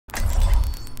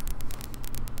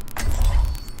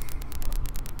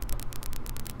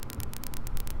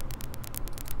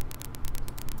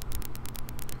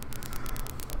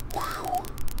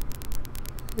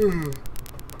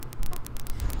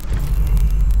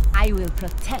I will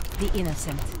protect the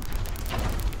innocent.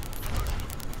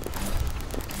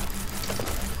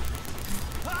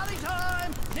 Party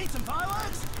time! Need some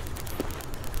fireworks?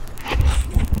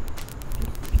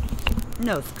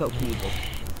 No scope needed.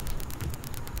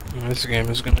 This game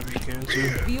is gonna be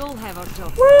cancer. We all have our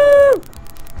jobs. Woo!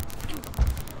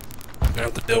 Gonna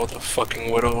have to deal with the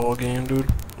fucking Widow all game, dude.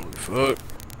 Holy fuck.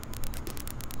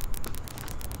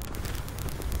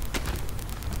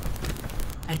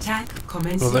 Attack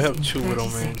commences. Well, they have 2 Widow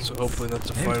mains, so hopefully that's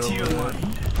a fight over that.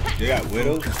 They got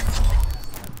Widows?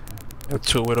 They have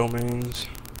 2 Widow mains.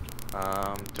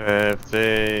 If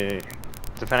they...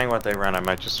 Depending what they run, I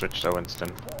might just switch to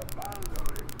Winston.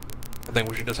 I think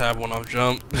we should just have one off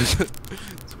jump. Just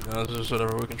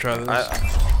whatever, we can try this.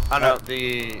 I know,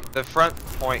 the front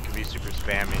point can be super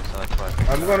spammy, so that's why.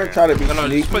 I'm gonna try to be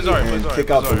sneaky play Zarya, and play Zarya, kick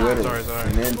out play the Zarya, Widow, Zarya.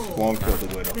 and then spawn kill the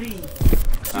Widow.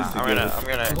 I'm gonna...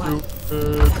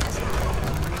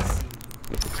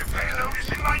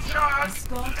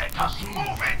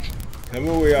 Tell me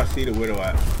where y'all see the Widow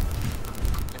at.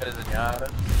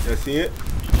 Y'all see it?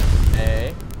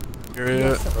 Hey.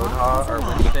 Yeah. Roadhog or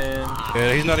Winston.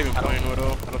 Yeah, he's not even playing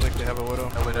Widow. I don't think they have a Widow.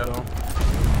 No Widow.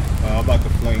 I'm about to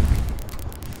flank.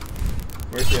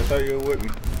 Mercy, I thought you were with me.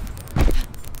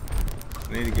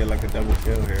 I need to get like a double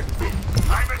kill here.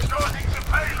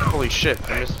 Holy shit,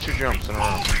 I missed 2 jumps in a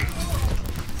row.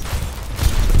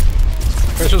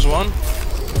 There's just one.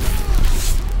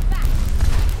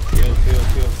 Kill.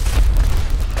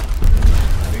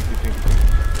 Thank you.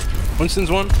 Winston's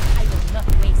one.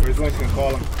 Where's Winston?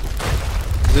 Call him.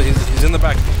 He's in the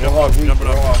back. Jumping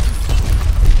up.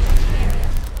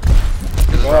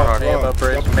 May above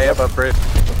bridge. May above bridge.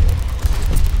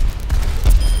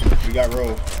 We got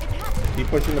roll. Keep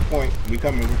pushing the point. We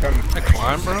coming. I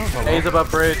climb, bro. May's above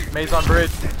bridge. May's on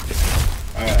bridge.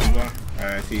 Alright, I'm going.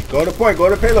 Alright, see. Go to point. Go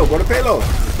to payload.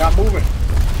 It's not moving.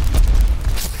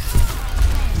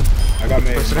 I got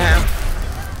made. Put some ham.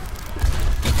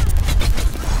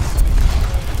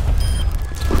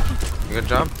 Good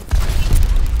job.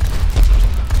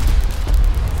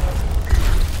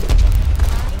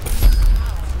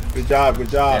 Good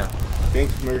job. Yeah.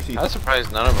 Thanks, Mercy. I was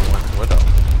surprised none of them went to Widow.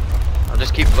 I'll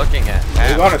just keep looking at ham.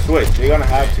 They're gonna switch. They're gonna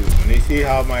have to. When they see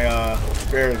how my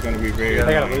fair is gonna be very.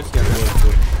 They gotta lose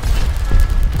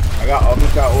I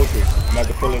almost got ultra. I'm about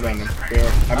to pull it on them. Fair.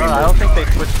 I don't think they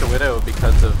switched to Widow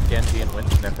because of Genji and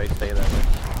Winston if they stay that way.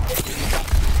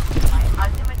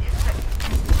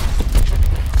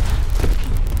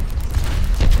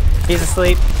 He's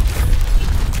asleep.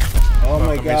 Oh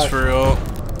my god. For real.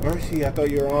 Mercy, I thought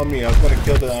you were on me. I was gonna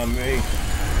kill the May.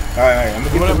 Alright, I'm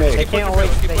gonna get the May. They can't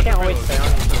always stay on him.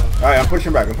 Alright, I'm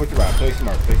pushing back. Play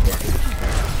smart.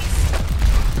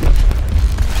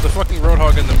 The fucking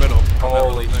Roadhog in the middle.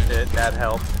 Holy shit, that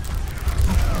helped.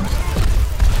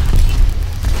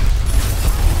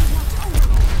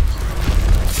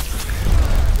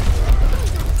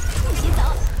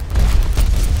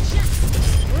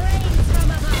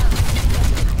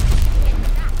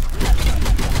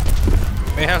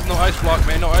 May has no ice block,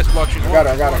 man. No ice block. She's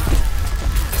I got her.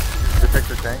 Your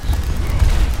picture tank.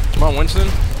 Come on, Winston.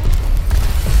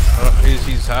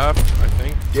 He's half, I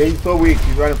think. Yeah, he's so weak.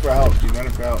 He's running for help. I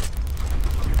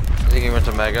think he went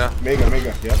to Mega. Mega,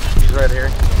 yep. He's right here.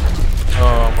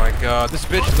 Oh my god. This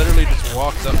bitch literally just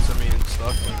walked up to me and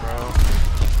stuck me, bro.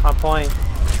 On point.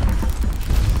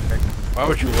 Why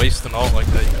would you waste an ult like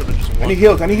that? You could've just won. I need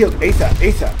heals.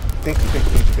 ASAP. Thank you.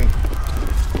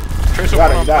 Tracer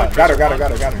Got her.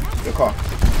 Good call.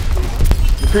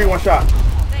 Recruit one shot.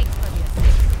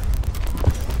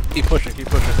 Keep pushing.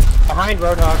 Behind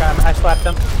Roadhog, I slapped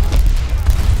him.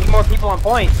 Need more people on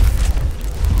point.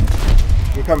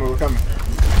 We're coming. I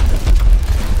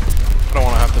don't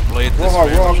want to have to blade this, man.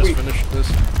 Let's just finish this.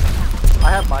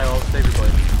 I have my ult. Save your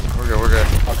blade. We're good.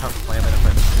 I'll come slam it if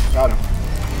I... Got him.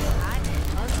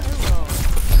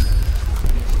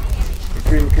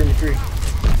 McCree.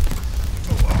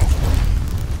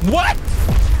 What?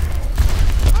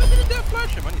 How did that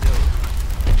flash him? I need help.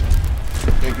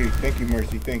 Thank you,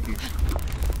 Mercy. Thank you.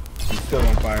 He's still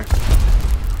on fire.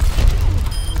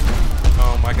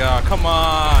 Oh my god, come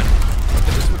on! Look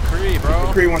at this McCree, bro.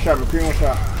 McCree one shot. I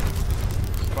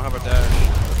don't have a dash.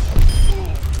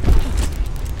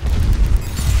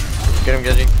 Get him,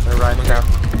 Genji. They're riding down. I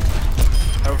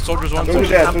have soldiers on. I'm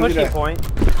pushing point.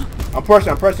 I'm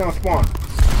pressing on spawn.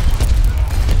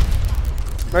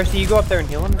 Mercy, you go up there and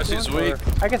heal him? Mercy's weak.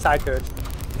 I guess I could.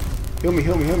 Heal me.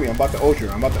 I'm about to ultra.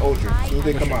 As soon as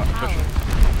they come out.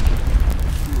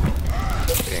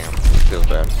 Damn, feels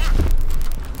bad.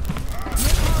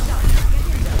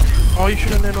 Oh, you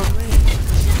should have landed on me.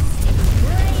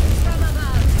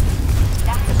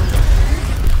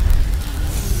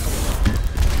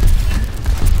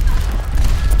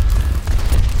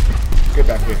 Get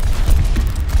back here.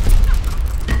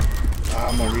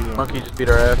 I'm gonna read it. Monkey just beat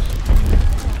our ass. I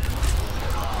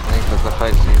think that's the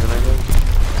fight season, I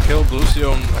think. Killed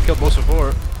Lucio and I killed both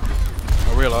support.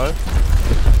 Are we alive?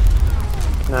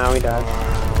 No, we died.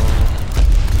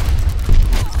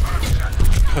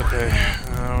 Okay,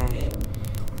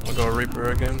 I'll go Reaper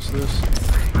against this.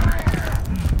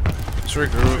 Let's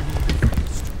regroup.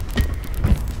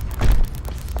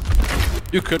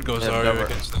 You could go Zarya never.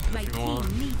 against them if you want.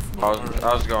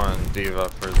 I was going Diva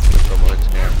for the double X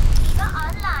game.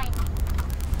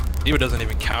 Diva doesn't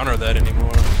even counter that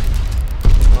anymore.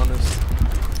 Honest.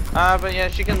 But yeah,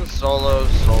 she can solo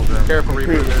soldier. Careful,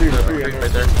 Reaper. There's a Reaper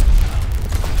right there.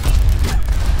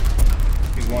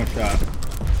 He's one shot.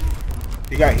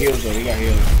 He got heals though. He got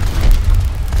heals.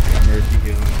 Got mercy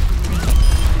healing.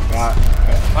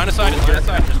 Line of sight it, line of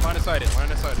sight it, just line of sight it,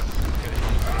 line of sight it.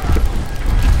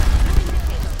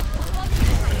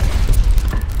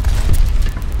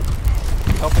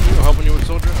 Helping you with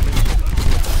soldier?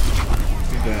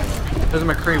 He's dead. There's a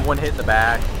McCree, one hit in the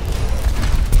back.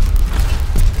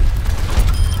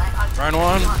 Ryan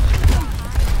one.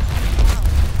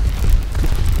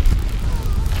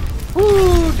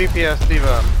 Woo! DPS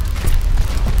Diva.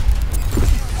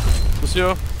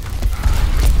 Lucio.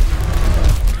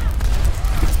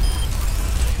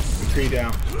 Tree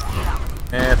down.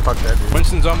 Eh, fuck that dude.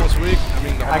 Winston's almost weak. I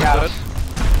mean, I got dead.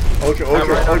 Ultra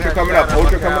coming up.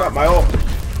 Ultra coming up. My ult.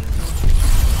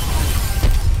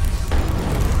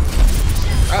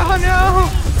 Oh no!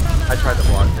 I tried to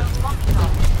block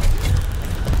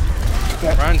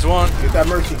it. Ryan's one. Get that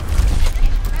mercy.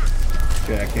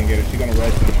 Okay, I can't get her. She's gonna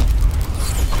res him.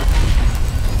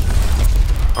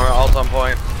 Alright, ult on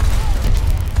point.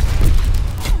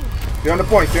 Stay on the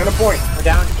point. Stay on the point. We're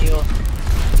down, heal.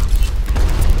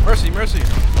 Mercy, mercy.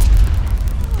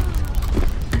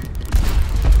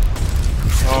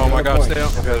 Oh my god, stay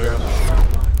up. Okay, there we go.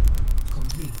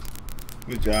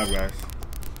 Good job, guys.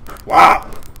 Wow!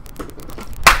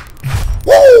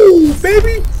 Woo,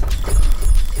 baby!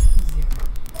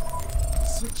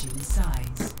 Switching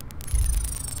sides.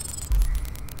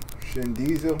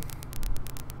 ShinDeon.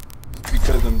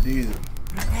 Because I'm Diesel.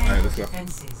 Alright, let's go.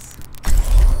 Defenses.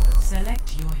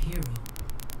 Select your hero.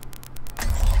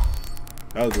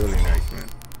 That was really nice, man.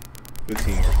 Good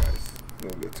teamwork, guys.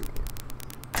 Real good teamwork.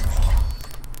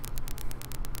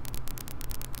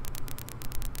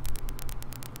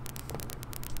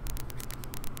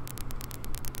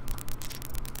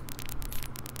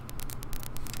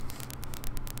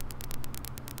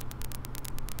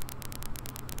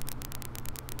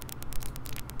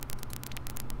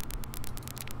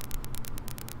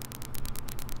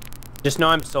 Just know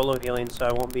I'm solo healing, so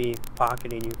I won't be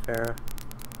pocketing you, Farah.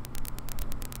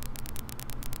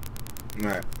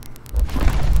 Alright.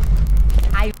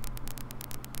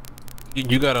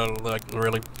 You gotta like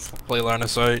really play line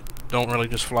of sight. Don't really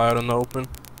just fly out in the open.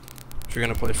 If you're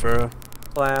gonna play Farah.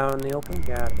 Fly out in the open?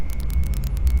 Got it.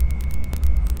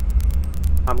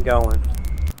 I'm going.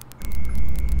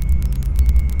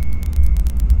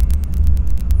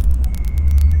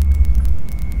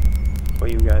 Where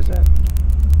you guys at?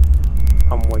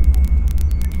 I'm waiting.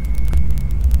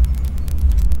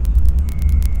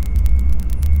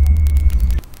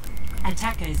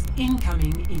 Attackers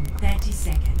incoming in 30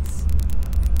 seconds.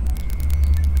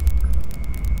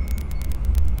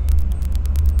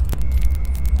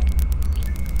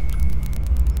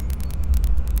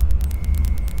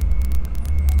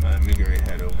 Let me get ready to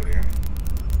head over there.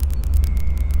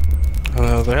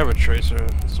 They have a tracer,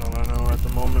 that's all I know at the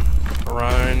moment.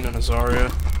 Orion and Azaria, I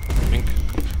think.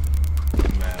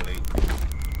 Mally.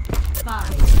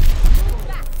 5,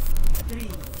 3, 2,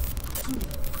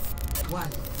 1.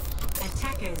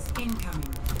 Attackers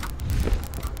incoming.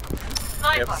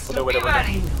 Yep, wait.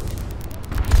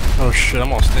 Oh shit,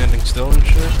 I'm all standing still and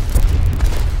shit.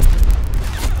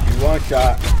 You one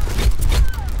shot.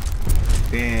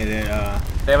 Then,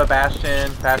 They have a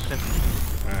Bastion.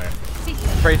 alright.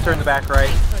 Tracer in the back right.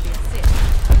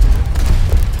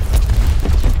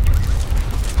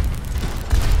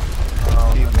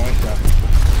 He's one shot.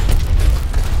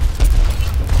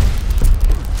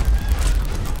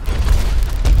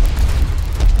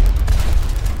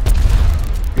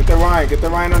 Get the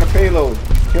Ryan on the payload.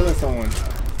 Killing someone.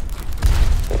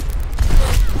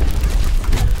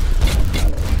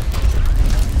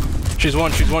 She's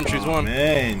one.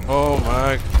 Man. Oh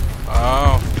my.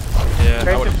 Oh. Yeah,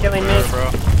 that would've killing been me. bro.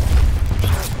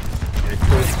 It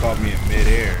Chris caught me in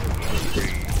midair. That was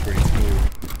pretty cool.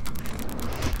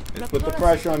 Let's put the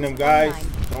pressure on them, guys.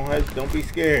 Don't be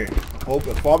scared.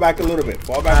 Fall back a little bit.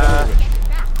 Fall back a little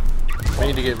bit. We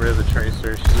need to get rid of the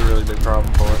Tracer. She's a really big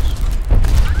problem for us.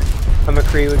 A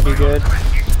McCree would be good.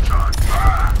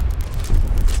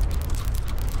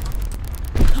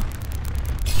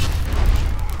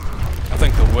 I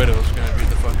think the Widow's gonna be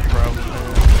the fucking problem here.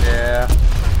 Yeah.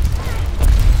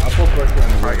 I'll put pressure on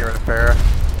the Probably get Widow. rid of Farrah.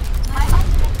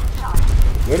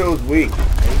 Widow's weak.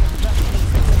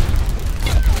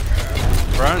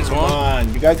 Brian's Come one.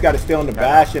 on, you guys got to stay on the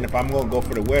Bastion if I'm gonna go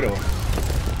for the Widow.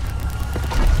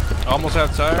 Almost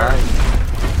have tire. Alright.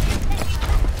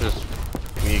 Just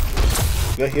weak.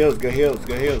 Good heals, good heals,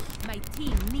 good heals. My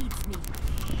team needs me.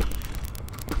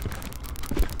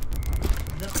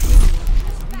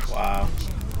 Wow.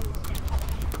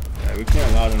 Yeah, we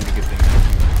can't allow them to get them.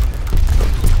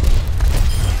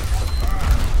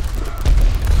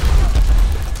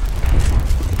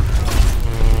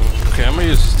 Okay, I'm gonna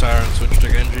use this tire and switch to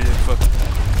Genji and fuck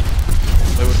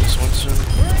play with this Winston.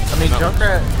 I mean,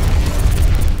 Junkrat.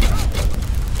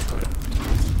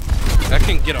 I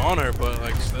can get on her, but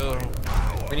like still.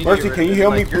 We need to Mercy, get rid can of you it, heal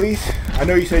like, me, please? I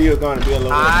know you said you were going to be a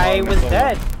little. I was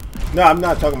dead. No, I'm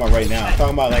not talking about right now. I'm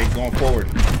talking about like going forward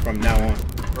from now on.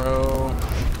 Bro.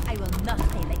 I will not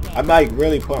fail again. I'm like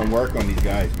really putting work on these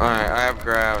guys. Alright, I have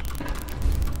ground.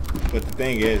 But the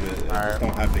thing is, I just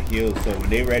don't have the heals. So when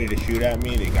they ready to shoot at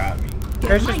me, they got me.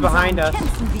 Tracer's behind us.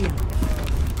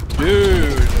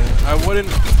 Dude, I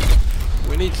wouldn't.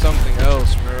 We need something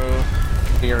else, bro.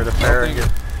 Get rid of I Farrah. don't Get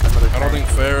think- another I don't think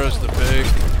Farrah's the big.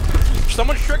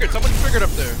 Someone's triggered. Someone's triggered up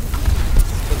there.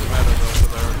 Doesn't matter though. So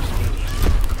they're already finished.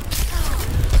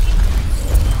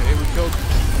 Okay, we killed.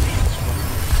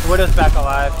 Widow's back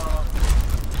alive.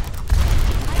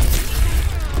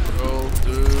 Oh,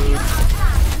 dude.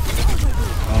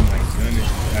 Oh my goodness.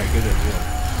 Alright, good as well.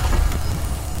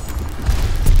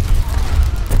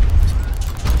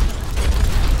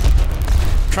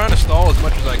 Trying to stall as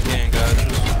much as I can, guys.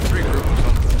 Just regroup or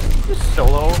something. Just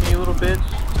solo me, you little bitch.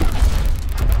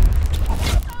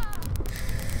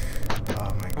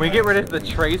 Oh my Can we get rid of the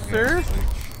Tracer?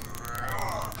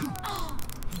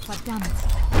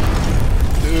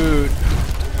 Dude.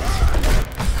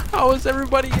 How is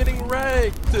everybody getting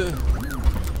wrecked? It's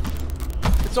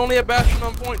only a Bastion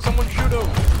on point. Someone shoot him.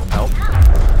 Nope.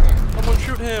 Someone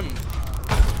shoot him.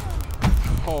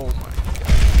 Oh my god.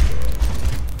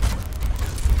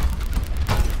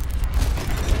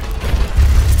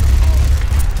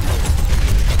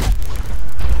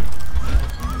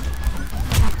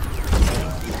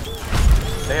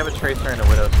 They have a Tracer and a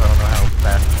Widow, so I don't know how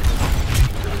fast.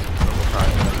 But we'll try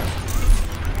it.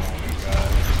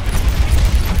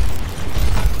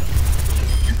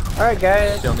 Alright,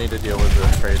 guys. Still need to deal with the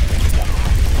Tracer.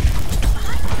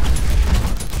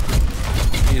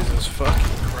 Jesus fucking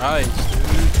Christ, dude.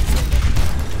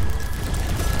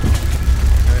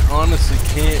 I honestly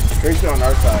can't. Tracer on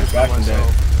our side, back and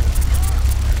dead.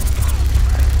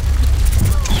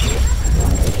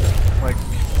 Like,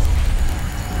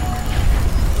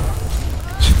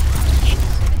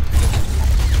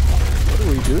 what do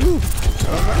we do?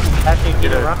 That can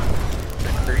get a run.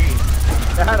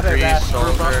 Get out of there, Three Bash.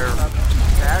 soldier.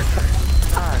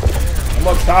 I'm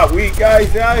up top, weak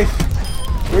guys.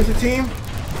 Where's the team?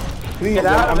 Please, Get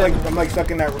out of it. I'm like stuck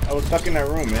in that. I was stuck in that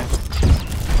room, man.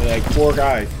 With like 4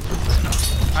 guys.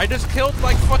 I just killed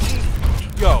like fucking.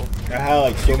 Yo, I had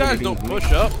like so you many guys people. don't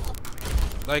push up.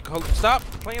 Like, stop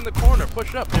playing the corner.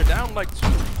 Push up. They're down like 2.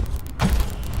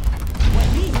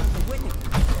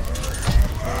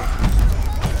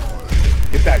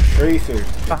 Get that Tracer.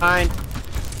 Behind.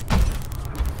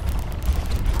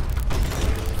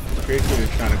 Tracer is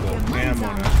trying to go ham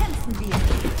on us.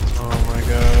 Oh my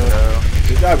god.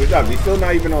 Good job, good job. They're still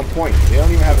not even on point. They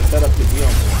don't even have a setup to be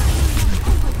on point.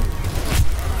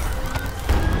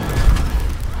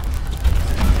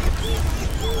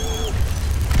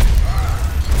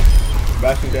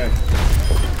 Bastion dead.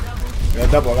 I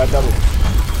got double.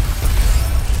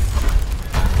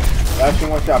 Bastion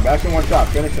one shot.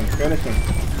 Finish him.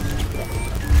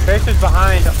 Tracer's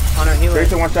behind on our healer.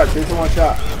 Tracer one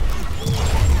shot.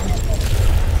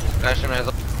 Bastion has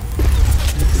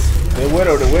The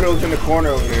Widow's in the corner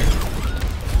over there.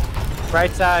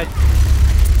 Right side.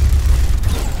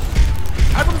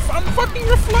 I'm fucking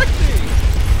reflecting.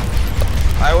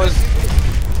 I was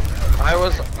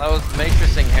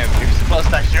matrixing him. You're supposed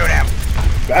to shoot him.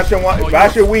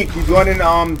 Bastion weak. He's going in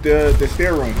the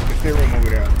stair room. The stair room over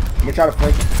there. I'm gonna try to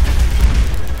flank him.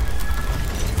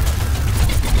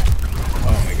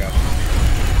 Oh my god.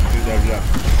 Good job.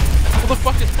 Who the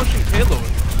fuck is pushing payload?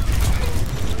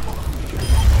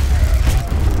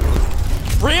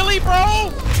 Really,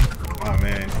 bro?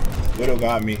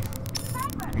 got me.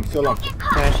 I'm still on.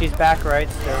 Yeah, she's back right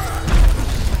still.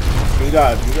 Good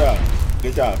job, good job.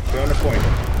 Good job. Stay on the point.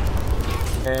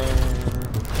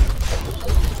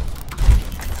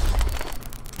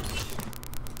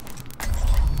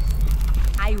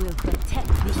 I will protect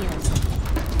the innocent.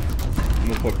 I'm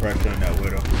gonna put pressure on that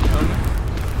widow.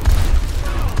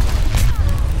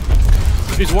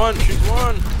 She's one. She's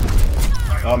one.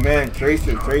 Oh man,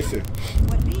 Tracer, Tracer.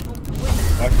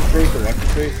 Watch the Tracer, watch the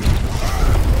Tracer.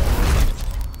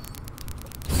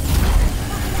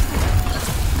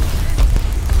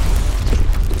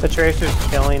 The Tracer's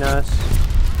killing us.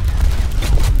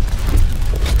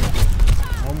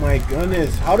 Oh my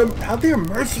goodness, how their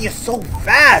Mercy is so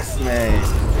fast, man.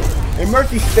 And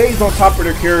Mercy stays on top of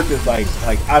their characters like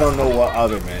I don't know what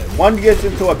other, man. One gets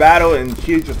into a battle and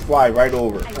she just fly right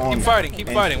over. Keep fighting, keep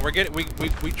fighting. We're getting we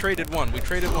traded one. We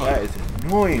traded one. That is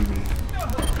annoying me.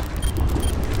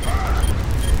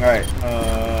 Alright,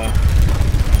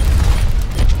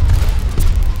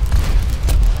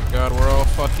 God, we're all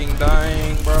fucking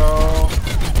dying, bro.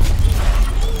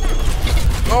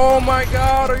 Oh my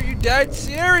God, are you dead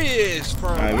serious, bro?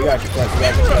 Alright, we got contest, we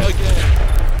got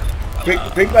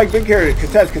contest. Big carry.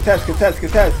 Contest.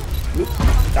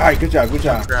 Alright, good job.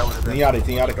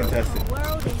 Zenyatta contested.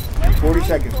 40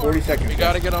 seconds. We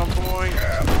gotta get on point.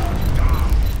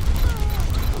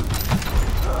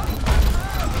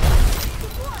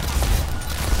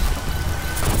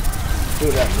 Do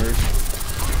that, Merge.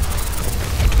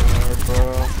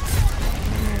 Bro.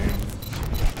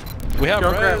 We have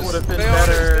Junkrat res. would have been Stay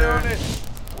better. on it.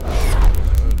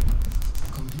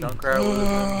 Junkrat would have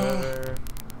been better.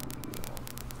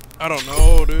 I don't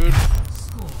know, dude.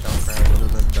 Junkrat would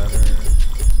have been better.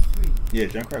 Yeah,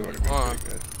 Junkrat would have been pretty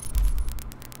good.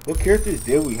 What characters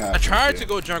did we have? I tried to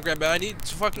go Junkrat, but I need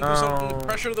to fucking do something to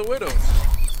pressure the Widow.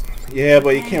 Yeah,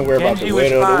 but you can't worry about the Genji was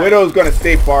Widow. The fine. Widow's gonna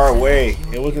stay far away.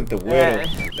 It wasn't the Widow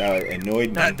that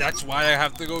annoyed me. That's why I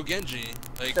have to go Genji.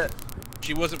 Like,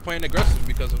 she wasn't playing aggressive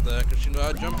because of that, because she knew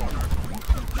how to jump on her.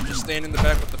 She's just staying in the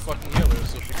back with the fucking healer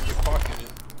so she can get pocketed.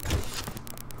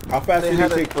 How fast did you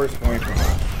take first point from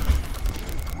her?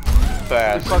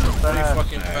 Fast. Pretty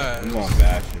fucking Alright, fast. I'm going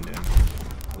bash and then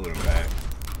pull him back.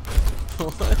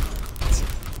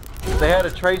 What? They had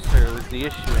a Tracer was the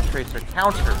issue, and Tracer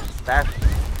counters. That's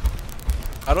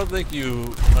I don't think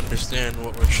you understand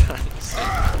what we're trying to say.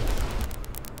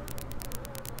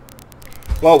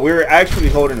 Well, we were actually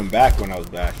holding him back when I was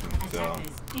bashing, so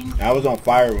I was on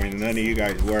fire when none of you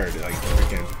guys were, like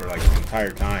freaking for like the entire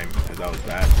time as I was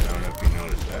bashing. I don't know if you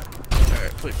noticed that.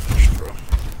 Alright, play push, bro.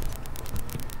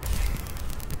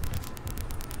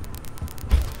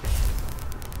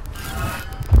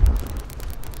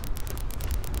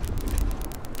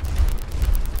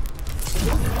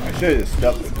 I should have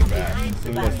stuck with the bash. As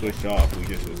soon as I switched off, we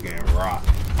just was getting rocked. 5,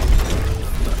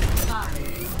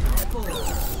 4,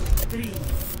 3,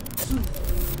 2,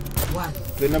 1.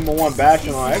 The #1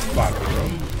 bashing on Xbox,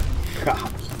 bro.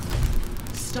 God,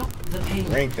 Stop the pain.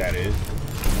 rank that is.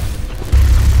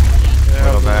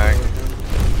 Yeah, Go back.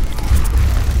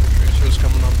 Tracer's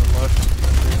coming on the left.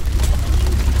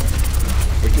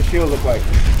 What's your shield look like?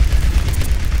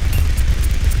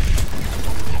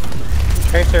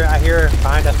 Tracer, I hear her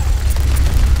behind us.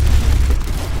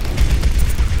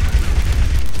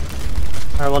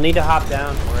 Alright, we'll need to hop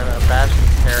down. we're gonna bash the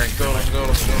parent. Let's go.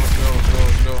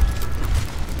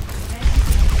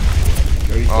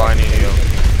 Oh, I need heal.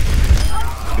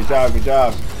 Good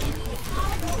job.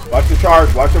 Watch the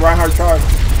charge. Watch the Reinhardt charge.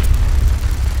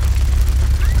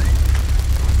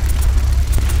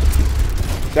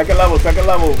 Second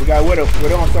level. We got Widow.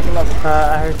 Widow on second level.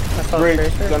 I saw the Bridge.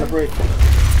 Tracer. He's on the bridge.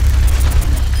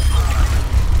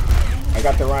 I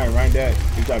got the Ryan dead.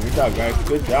 Good job, guys.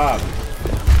 Good job.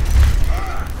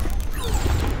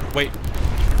 Wait.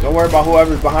 Don't worry about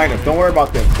whoever's behind us. Don't worry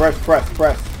about them. Press.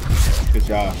 Good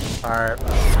job. Alright.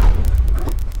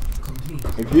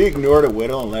 If you ignore the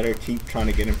Widow and let her keep trying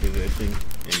to get in position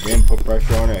and then put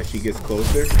pressure on her as she gets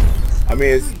closer, I mean,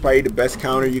 it's probably the best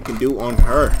counter you can do on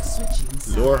her.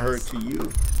 Lure her to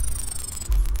you.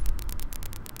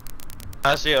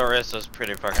 Honestly, Orisa's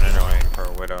pretty fucking annoying for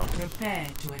a Widow. Prepare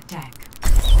to attack.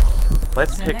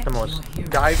 Let's pick the most Select your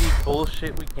hero. divey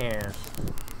bullshit we can.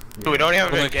 We don't even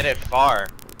have to get it far.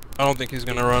 I don't think he's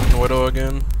gonna run Widow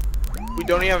again. We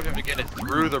don't even have to get it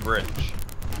through the bridge.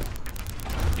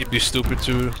 He'd be stupid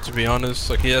to be honest.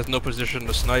 Like, he has no position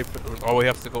to snipe. All we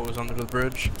have to go is under the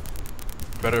bridge.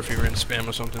 Better if he were in spam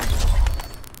or something.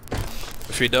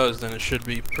 If he does, then it should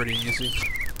be pretty easy.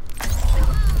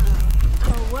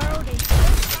 The world is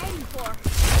worth fighting for.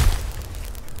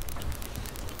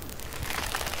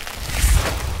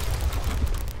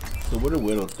 So what do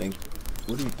Widow think?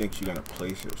 What do you think she's gonna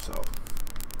place herself?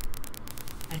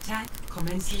 Attack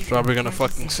commencing. She's probably gonna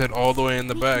fucking sit all the way in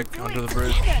the back under the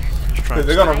bridge. Because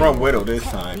they're gonna run Widow this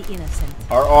time. The innocent.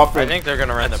 Our offense. I think they're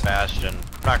gonna run the Bastion.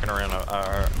 I'm not gonna run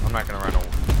a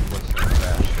Winston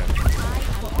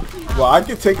Bastion. Well, I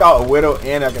can take out a Widow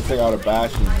and I can take out a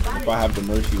Bastion if I have the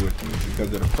Mercy with me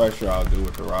because of the pressure I'll do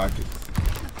with the Rockets.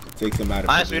 It takes them out of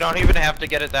Honestly, we position. don't even have to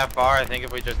get it that far. I think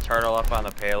if we just turtle up on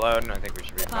the payload, I think we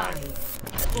should be fine.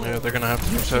 Yeah, they're gonna have to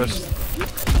contest.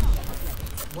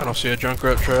 I don't see a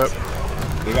Junkrat trap.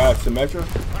 They got Symmetra?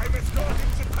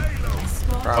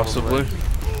 Possibly.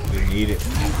 They need it.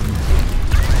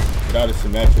 Without a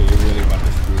Symmetra, you're really about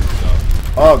to screw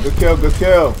yourself. Oh, good kill, good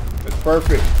kill. That's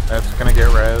perfect. That's gonna get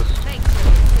res.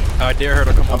 I dare her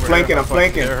to come over flanking, here. I'm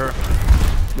flanking. Dare her.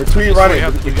 Retreat running,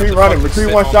 retreat running,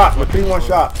 retreat one shot, retreat one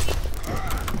shot.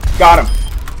 Got him.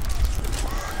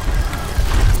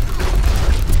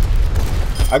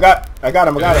 I got him, I got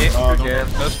him.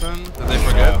 Did they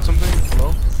forget something?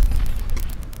 No?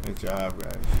 Good job,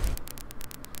 guys.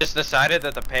 Just decided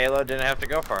that the payload didn't have to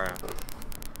go far.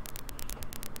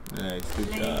 Nice, good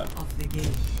Play job. of the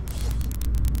game.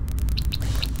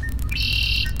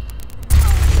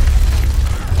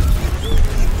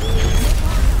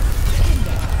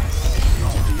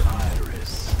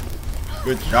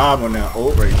 Good job on that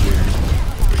ult right there.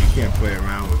 But you can't play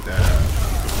around with that.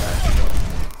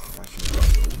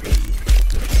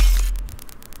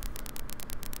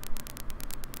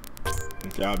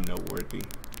 Good job, noteworthy.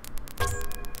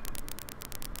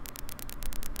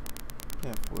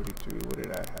 Yeah, 43. What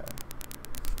did I have?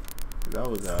 That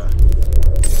was I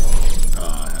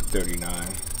had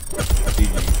 39.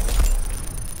 GG.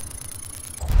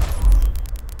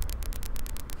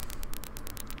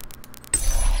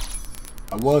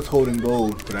 I was holding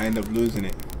gold, but I ended up losing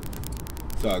it.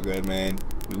 It's all good, man.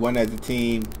 We won as a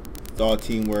team. It's all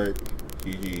teamwork.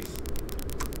 GG's.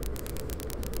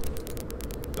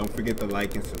 Don't forget to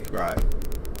like and subscribe.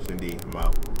 ShinDeon, I'm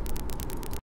out.